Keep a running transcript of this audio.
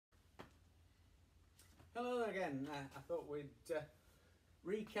Hello again. I thought we'd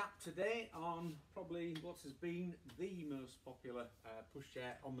recap today on probably what has been the most popular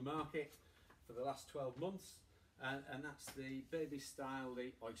pushchair on the market for the last 12 months, and that's the BabyStyle,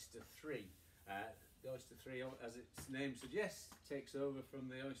 the Oyster 3. The Oyster 3, as its name suggests, takes over from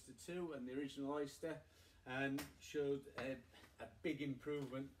the Oyster 2 and the original Oyster, and showed a big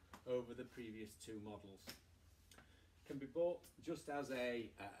improvement over the previous two models. Can be bought just as a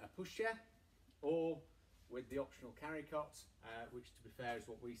pushchair, or with the optional carry cot, which to be fair is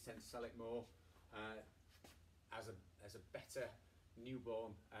what we tend to sell it more as a better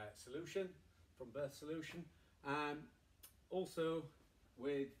newborn solution from Birth Solution. Also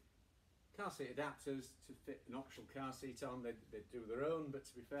with car seat adapters to fit an optional car seat on. They do their own, but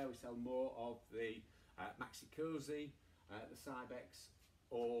to be fair we sell more of the Maxi Cozy, the Cybex,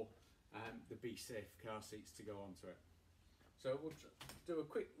 or the Be Safe car seats to go onto it. So we'll do a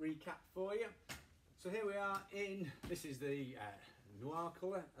quick recap for you. So here we are this is the noir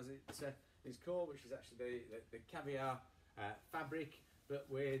colour, as it is called, which is actually the caviar fabric, but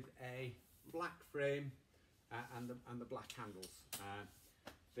with a black frame and the black handles.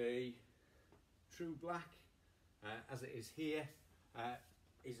 The true black, as it is here,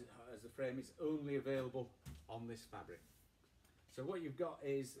 as the frame is only available on this fabric. So what you've got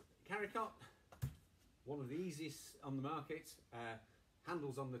is carry cot, one of the easiest on the market,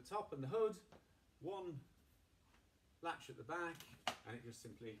 handles on the top and the hood, one latch at the back, and it just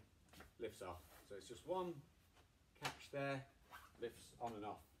simply lifts off. So it's just one catch there, lifts on and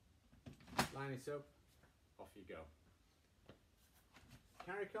off. Line it up, off you go.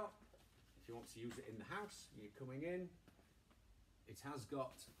 Carry cot, if you want to use it in the house, you're coming in, it has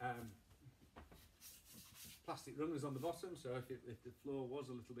got plastic runners on the bottom, so if the floor was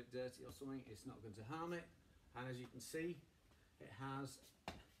a little bit dirty or something, it's not going to harm it. And as you can see, it has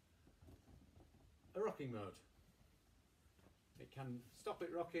a rocking mode. It can stop it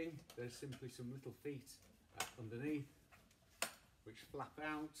rocking. There's simply some little feet underneath which flap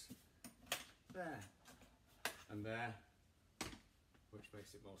out there and there, which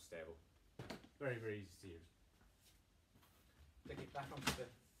makes it more stable. Very, very easy to use. Take it back onto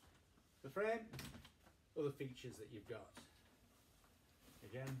the frame. Other features that you've got,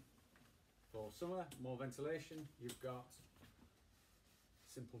 again, for summer, more ventilation, you've got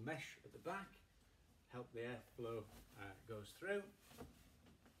simple mesh at the back, help the airflow goes through.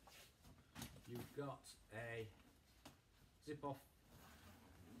 You've got a zip off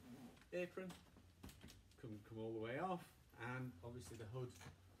apron, come all the way off, and obviously the hood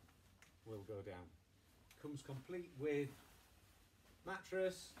will go down. Comes complete with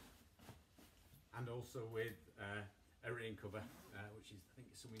mattress, and also with a rain cover, which is, I think,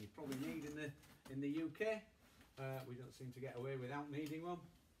 is something you probably need in the UK. We don't seem to get away without needing one.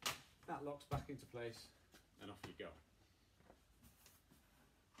 That locks back into place, and off you go.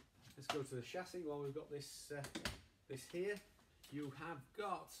 Let's go to the chassis while we've got this here. You have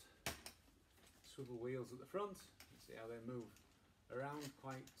got swivel wheels at the front. You can see how they move around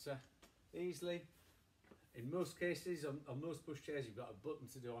quite easily. In most cases, on most pushchairs, you've got a button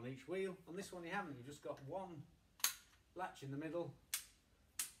to do on each wheel. On this one you haven't, you've just got one latch in the middle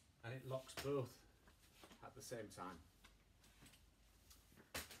and it locks both at the same time.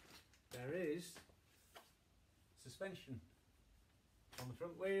 There is suspension on the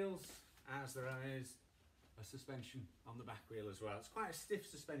front wheels, as there is a suspension on the back wheel as well. It's quite a stiff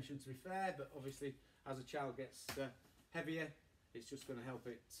suspension, to be fair, but obviously as a child gets heavier, it's just going to help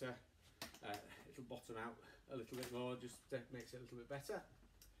it it'll bottom out a little bit more, just makes it a little bit better.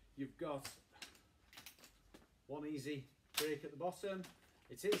 You've got one easy brake at the bottom.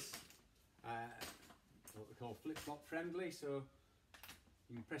 It is what we call flip-flop friendly, so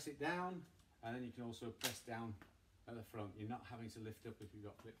you can press it down and then you can also press down at the front. You're not having to lift up if you've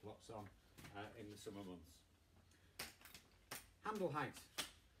got flip-flops on in the summer months. Handle height,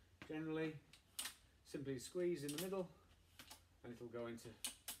 generally simply squeeze in the middle and it'll go into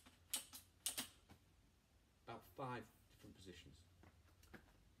about 5 different positions.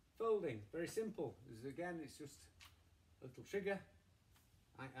 Folding, very simple. Again, it's just a little trigger,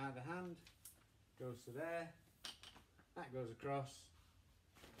 either hand, goes to there, that goes across,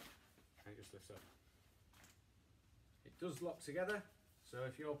 and it just lifts up. It does lock together, so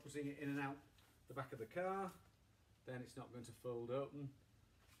if you're putting it in and out the back of the car, then it's not going to fold open.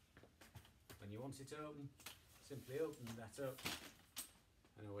 When you want it open, simply open that up,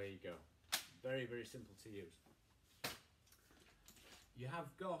 and away you go. Very, very simple to use. You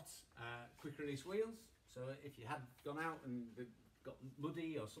have got quick release wheels, so if you had gone out and they got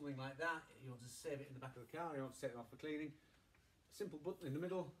muddy or something like that, you want to save it in the back of the car, you want to take them off for cleaning, a simple button in the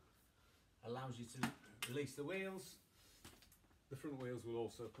middle allows you to release the wheels. The front wheels will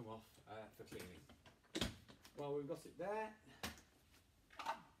also come off for cleaning. Well, we've got it there,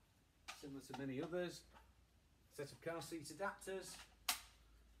 similar to many others. Set of car seat adapters,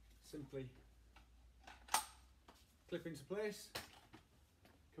 simply clip into place,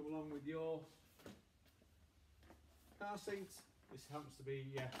 come along with your car seat. This happens to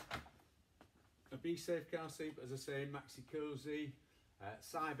be a BeSafe car seat, but as I say, Maxi Cozy,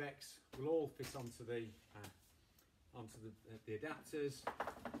 Cybex will all fit onto the adapters.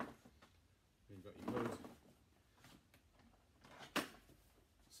 You've got your hood,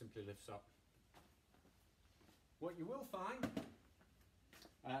 simply lifts up. What you will find,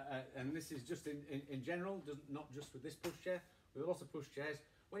 and this is just in general, not just with this pushchair, with a lot of pushchairs,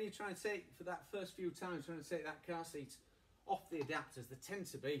 when you try and take, for that first few times, trying to take that car seat off the adapters,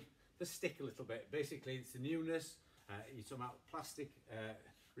 they stick a little bit. Basically, it's the newness. You're talking about plastic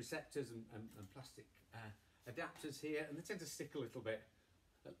receptors and plastic adapters here, and they tend to stick a little bit.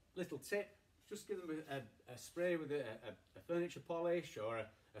 A little tip, just give them a spray with a furniture polish or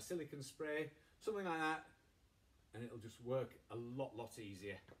a silicone spray, something like that, and it'll just work a lot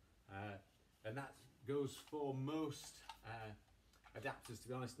easier. And that goes for most adapters, to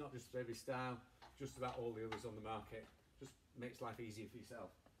be honest, not just BabyStyle, just about all the others on the market. Just makes life easier for yourself.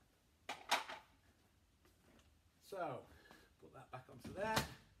 So, put that back onto there.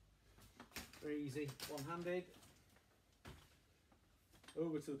 Very easy, one-handed.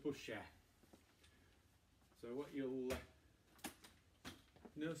 Over to the pushchair. So what you'll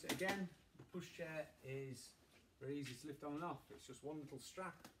notice again, the pushchair is very easy to lift on and off. It's just one little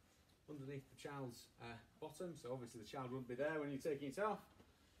strap underneath the child's bottom, so obviously the child won't be there when you're taking it off,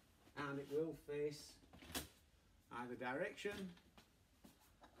 and it will face either direction,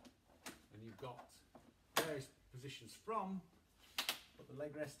 and you've got various positions from. Put the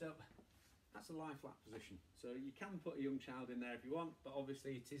leg rest up. That's a lie flat position, so you can put a young child in there if you want, but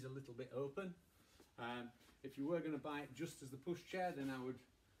obviously it is a little bit open. If you were going to buy it just as the pushchair, then I would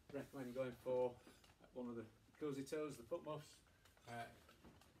recommend going for one of the cozy toes, the foot muffs,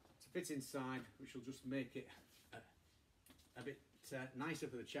 to fit inside, which will just make it a bit nicer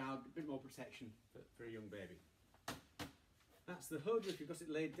for the child, a bit more protection for a young baby. That's the hood. If you've got it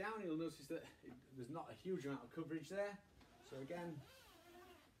laid down, you'll notice that there's not a huge amount of coverage there. So again,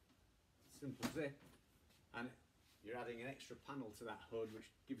 simple zip, and you're adding an extra panel to that hood, which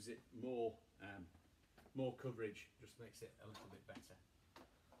gives it more coverage, just makes it a little bit better.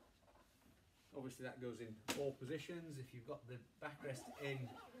 Obviously that goes in all positions. If you've got the backrest in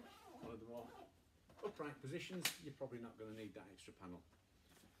one of the more upright positions, you're probably not going to need that extra panel.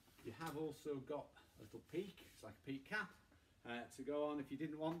 You have also got a little peak, it's like a peak cap to go on. If you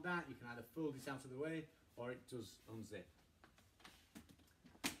didn't want that, you can either fold it out of the way or it does unzip.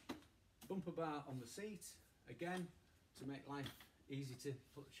 Bumper bar on the seat, again, to make life easy to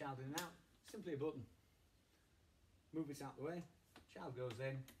put the child in and out, simply a button. Move it out the way, child goes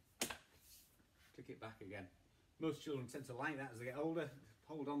in, click it back again. Most children tend to like that as they get older,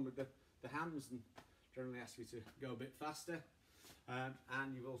 hold on with the hands and generally ask you to go a bit faster.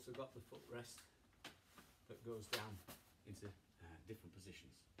 And you've also got the footrest that goes down into different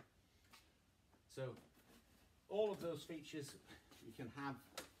positions. So all of those features you can have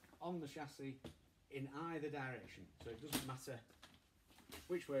on the chassis in either direction, so it doesn't matter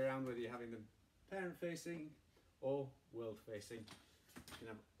which way around, whether you're having them parent facing or world facing. You can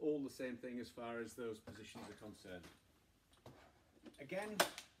have all the same thing as far as those positions are concerned. Again,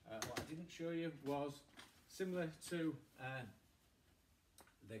 what I didn't show you was similar to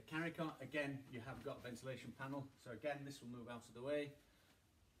the carry cot. Again, you have got a ventilation panel, so again this will move out of the way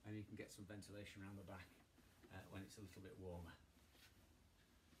and you can get some ventilation around the back when it's a little bit warmer.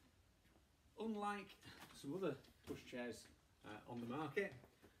 Unlike some other pushchairs on the market,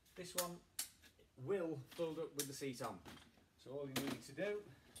 this one will fold up with the seat on. So all you need to do,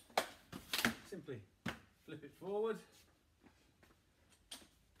 simply flip it forward,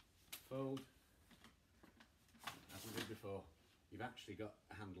 fold, as we did before. You've actually got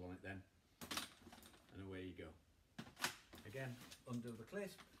a handle on it then, and away you go. Again, undo the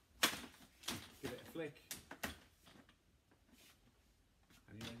clasp, give it a flick,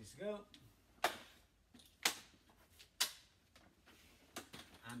 and you're ready to go.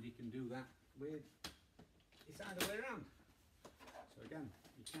 And you can do that with, it's either way around. So again,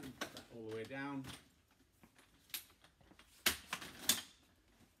 you can put that all the way down,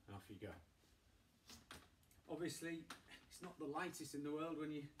 and off you go. Obviously, it's not the lightest in the world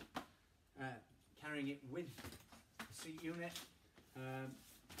when you're carrying it with the seat unit.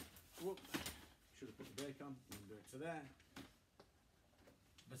 Whoop, should have put the brake on and do it to there,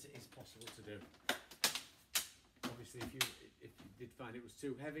 but it is possible to do. obviously if you did find it was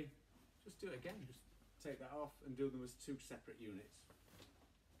too heavy, just do it again, just take that off and do them as two separate units.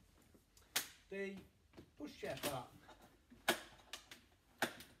 The pushchair part.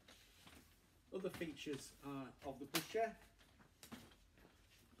 Other features of the pushchair.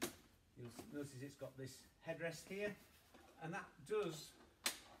 You'll notice it's got this headrest here, and that does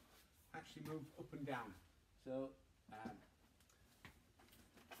actually move up and down. So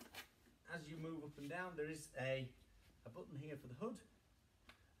as you move up and down, there is a button here for the hood.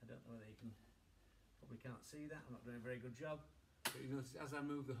 I don't know whether you can, probably can't see that, I'm not doing a very good job. But you notice as I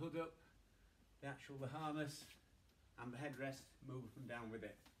move the hood up, the harness and the headrest move up and down with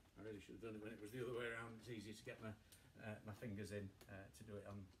it. I really should have done it when it was the other way around. It's easier to get my fingers in to do it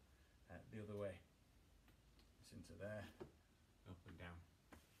on the other way. It's into there, up and down.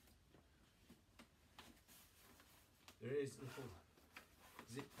 There is a little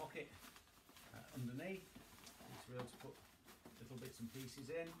zip pocket underneath. To be able to put little bits and pieces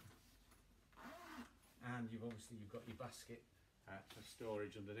in. And you've got your basket for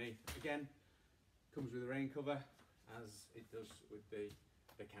storage underneath. Again, comes with a rain cover, as it does with the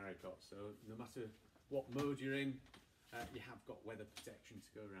carry cot. So no matter what mode you're in, you have got weather protection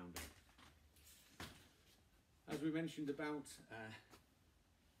to go around it. As we mentioned about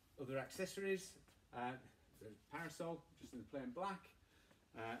other accessories, the parasol, just in the plain black.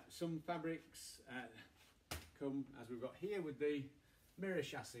 Some fabrics come, as we've got here, with the mirror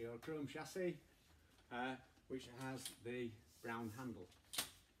chassis or chrome chassis, which has the brown handle.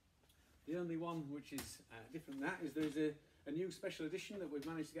 The only one which is different than that is there's a new special edition that we've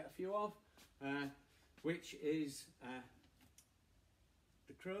managed to get a few of, which is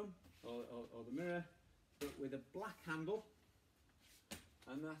the chrome or the mirror, but with a black handle,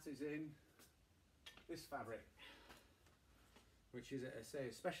 and that is in this fabric, which is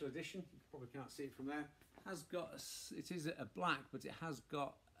a special edition. You probably can't see it from there. Has got it is a black, but it has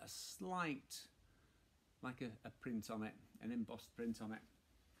got a slight, like a print on it, an embossed print on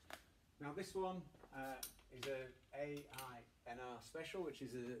it. Now this one is a AINR special, which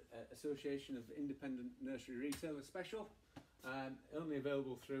is an Association of Independent Nursery Retailers special, only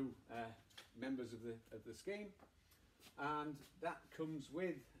available through members of the scheme, and that comes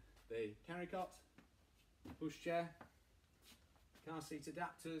with the carry cot, pushchair, car seat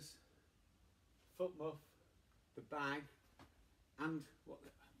adapters, foot muff, the bag, and what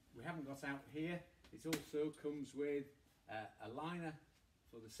we haven't got out here, it also comes with a liner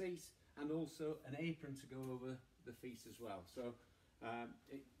for the seat and also an apron to go over the feet as well. So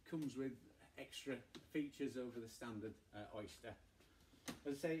it comes with extra features over the standard Oyster.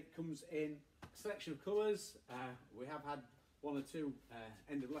 As I say, it comes in a selection of colours. We have had one or two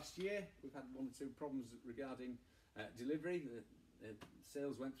end of last year. We've had one or two problems regarding delivery. The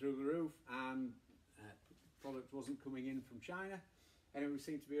sales went through the roof and product wasn't coming in from China. Anyway, we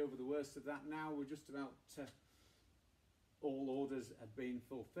seem to be over the worst of that now. We're just about all orders have been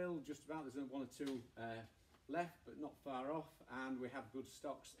fulfilled, just about. There's one or two left, but not far off, and we have good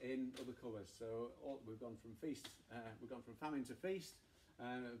stocks in other colours. So we've gone from famine to feast.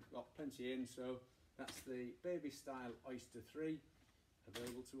 We've got plenty in, so that's the BabyStyle Oyster 3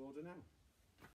 available to order now.